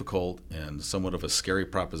was difficult and somewhat of a scary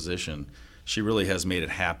proposition, she really has made it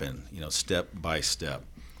happen, step by step.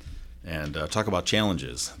 And talk about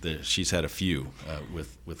challenges. She's had a few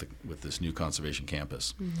with this new conservation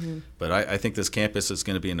campus. Mm-hmm. But I think this campus is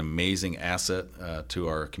going to be an amazing asset to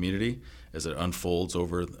our community as it unfolds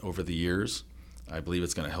over the years. I believe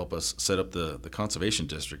it's going to help us set up the conservation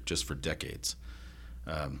district just for decades.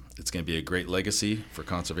 It's going to be a great legacy for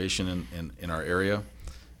conservation in our area,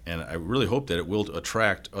 and I really hope that it will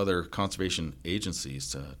attract other conservation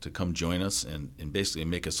agencies to come join us and basically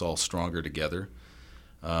make us all stronger together.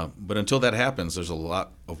 But until that happens, there's a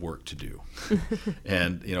lot of work to do.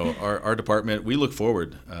 And our department, we look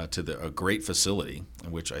forward to a great facility,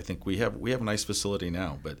 which I think we have a nice facility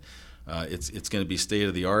now, but it's going to be state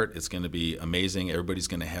of the art. It's going to be amazing. Everybody's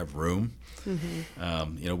going to have room.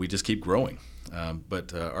 Mm-hmm. We just keep growing.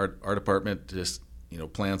 But our department just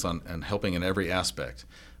plans on helping in every aspect.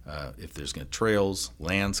 If there's trails,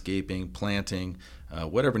 landscaping, planting,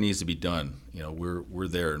 whatever needs to be done, we're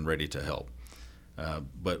there and ready to help.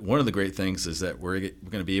 But one of the great things is that we're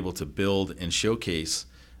going to be able to build and showcase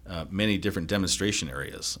many different demonstration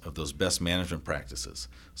areas of those best management practices,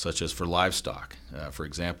 such as for livestock. For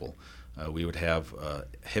example, we would have a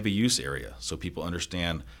heavy use area so people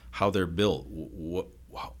understand how they're built,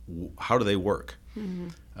 how do they work.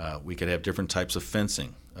 Mm-hmm. We could have different types of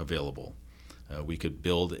fencing available. We could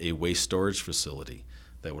build a waste storage facility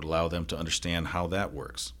that would allow them to understand how that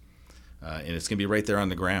works. And it's going to be right there on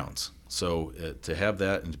the grounds. So to have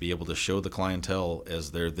that and to be able to show the clientele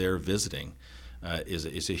as they're there visiting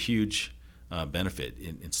is a huge benefit.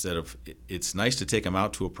 Instead of it's nice to take them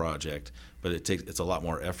out to a project, but it's a lot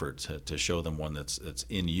more effort to show them one that's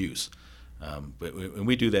in use. And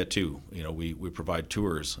we do that too. We provide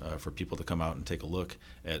tours for people to come out and take a look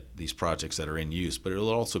at these projects that are in use. But it'll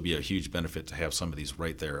also be a huge benefit to have some of these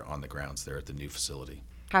right there on the grounds there at the new facility.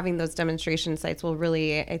 Having those demonstration sites will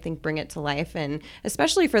really, I think, bring it to life, and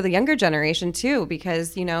especially for the younger generation too,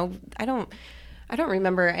 because I don't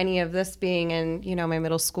remember any of this being in my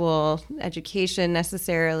middle school education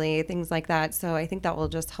necessarily, things like that. So I think that will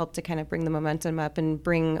just help to kind of bring the momentum up and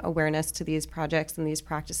bring awareness to these projects and these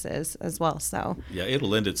practices as well. So yeah, it'll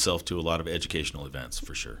lend itself to a lot of educational events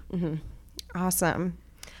for sure. Mm-hmm. Awesome.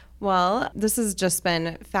 Well, this has just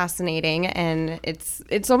been fascinating, and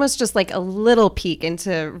it's almost just like a little peek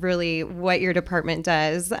into really what your department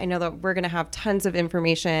does. I know that we're going to have tons of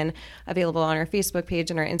information available on our Facebook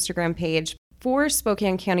page and our Instagram page. For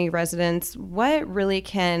Spokane County residents, what really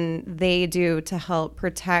can they do to help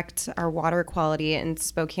protect our water quality in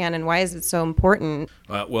Spokane, and why is it so important?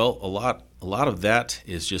 Well, a lot of that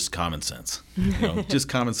is just common sense. Just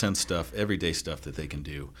common sense stuff, everyday stuff that they can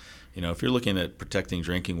do. If you're looking at protecting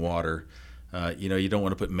drinking water, you don't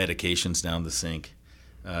want to put medications down the sink.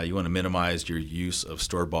 You want to minimize your use of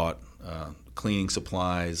store-bought cleaning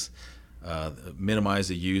supplies, minimize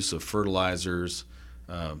the use of fertilizers,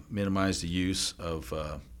 minimize the use of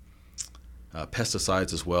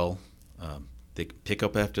pesticides as well. They pick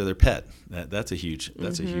up after their pet. That's a huge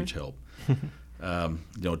help.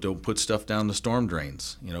 Don't put stuff down the storm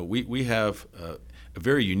drains. We have a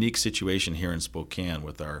very unique situation here in Spokane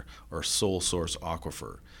with our sole source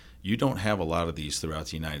aquifer. You don't have a lot of these throughout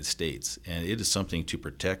the United States, and it is something to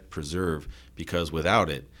protect, preserve, because without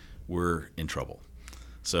it, we're in trouble.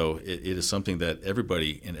 So it is something that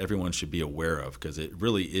everybody and everyone should be aware of, because it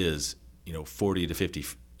really is 40 to 50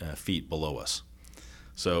 feet below us.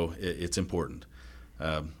 So it's important.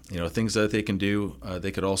 Things that they can do,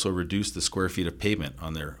 they could also reduce the square feet of pavement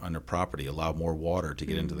on their property, allow more water to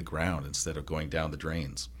get into the ground instead of going down the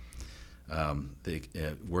drains.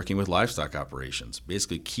 Working with livestock operations,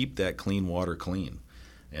 basically keep that clean water clean,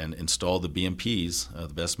 and install the BMPs,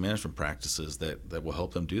 the best management practices that will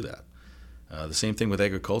help them do that. The same thing with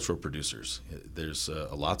agricultural producers. There's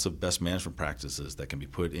lots of best management practices that can be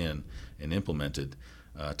put in and implemented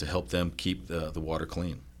to help them keep the water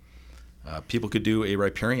clean. People could do a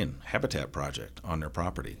riparian habitat project on their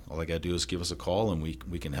property. All they got to do is give us a call, and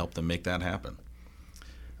we can help them make that happen.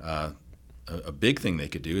 A big thing they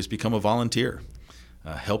could do is become a volunteer.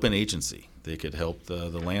 help an agency. They could help the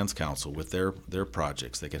Lands Council with their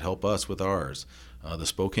projects. They could help us with ours. The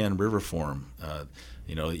Spokane River Forum,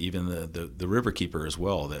 even the Riverkeeper as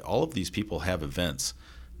well. That all of these people have events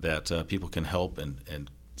that people can help and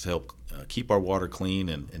to help keep our water clean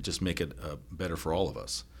and just make it better for all of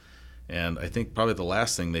us. And I think probably the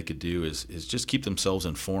last thing they could do is just keep themselves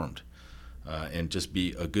informed and just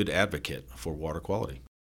be a good advocate for water quality.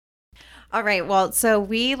 All right. Well, so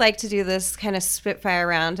we like to do this kind of spitfire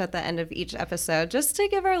round at the end of each episode just to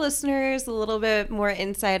give our listeners a little bit more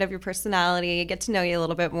insight of your personality, get to know you a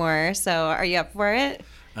little bit more. So are you up for it?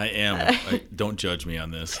 I am. Don't judge me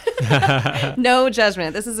on this. No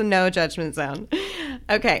judgment. This is a no judgment zone.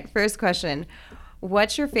 Okay. First question.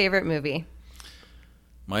 What's your favorite movie?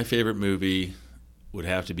 My favorite movie would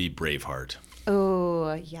have to be Braveheart.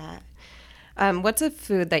 Oh, yeah. What's a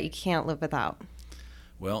food that you can't live without?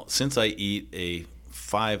 Well, since I eat a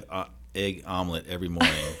 5-egg omelet every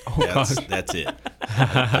morning, that's it.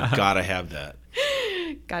 I've got to have that.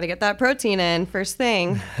 Got to get that protein in first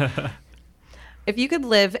thing. If you could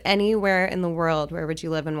live anywhere in the world, where would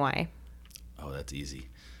you live and why? Oh, that's easy.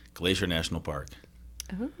 Glacier National Park.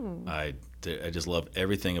 Ooh. I just love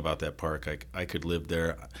everything about that park. I could live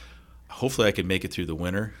there. Hopefully I could make it through the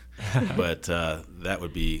winter, but that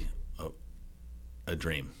would be a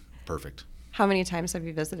dream. Perfect. How many times have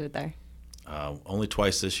you visited there? Only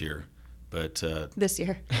twice this year, but this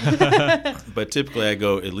year. But typically I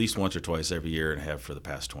go at least once or twice every year and have for the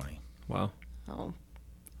past 20. Wow. Oh,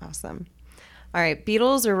 awesome. All right,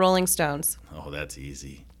 Beatles or Rolling Stones? Oh, that's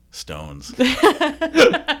easy. Stones. That's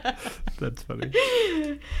funny.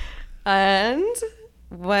 And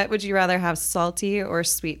what would you rather have, salty or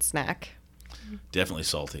sweet snack? Definitely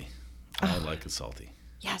salty. I like it salty.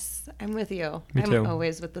 Yes, I'm with you. Me too. I'm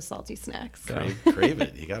always with the salty snacks. Yeah. Crave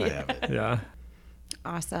it. You got to have it. Yeah.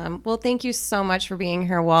 Awesome. Well, thank you so much for being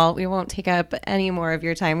here, Walt. We won't take up any more of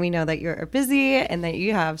your time. We know that you're busy and that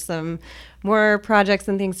you have some more projects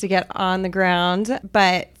and things to get on the ground.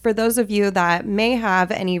 But for those of you that may have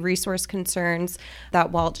any resource concerns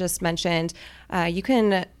that Walt just mentioned, you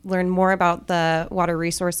can learn more about the Water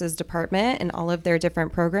Resources Department and all of their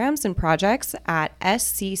different programs and projects at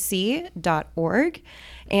scc.org.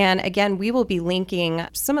 And again, we will be linking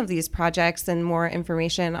some of these projects and more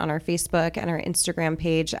information on our Facebook and our Instagram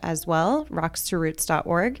page as well,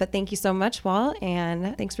 rockstorootz.org. But thank you so much, Walt,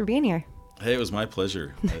 and thanks for being here. Hey, it was my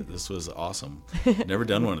pleasure. This was awesome. Never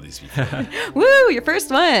done one of these before. Woo, your first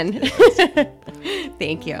one.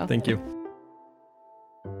 Thank you. Thank you.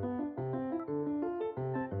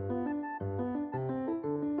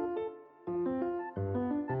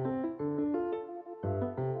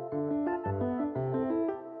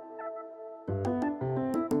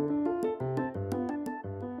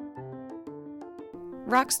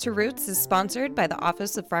 Rocks to Roots is sponsored by the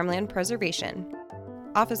Office of Farmland Preservation.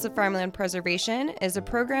 Office of Farmland Preservation is a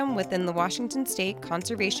program within the Washington State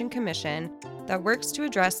Conservation Commission that works to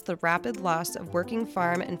address the rapid loss of working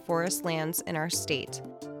farm and forest lands in our state.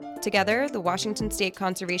 Together, the Washington State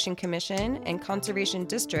Conservation Commission and conservation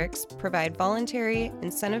districts provide voluntary,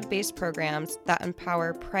 incentive-based programs that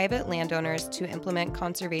empower private landowners to implement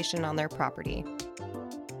conservation on their property.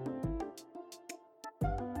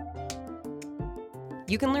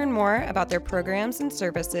 You can learn more about their programs and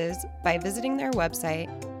services by visiting their website,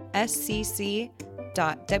 scc.wa.gov.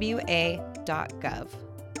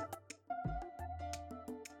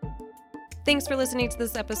 Thanks for listening to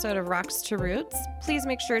this episode of Rocks to Roots. Please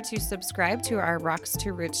make sure to subscribe to our Rocks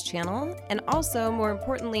to Roots channel. And also, more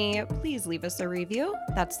importantly, please leave us a review.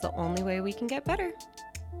 That's the only way we can get better.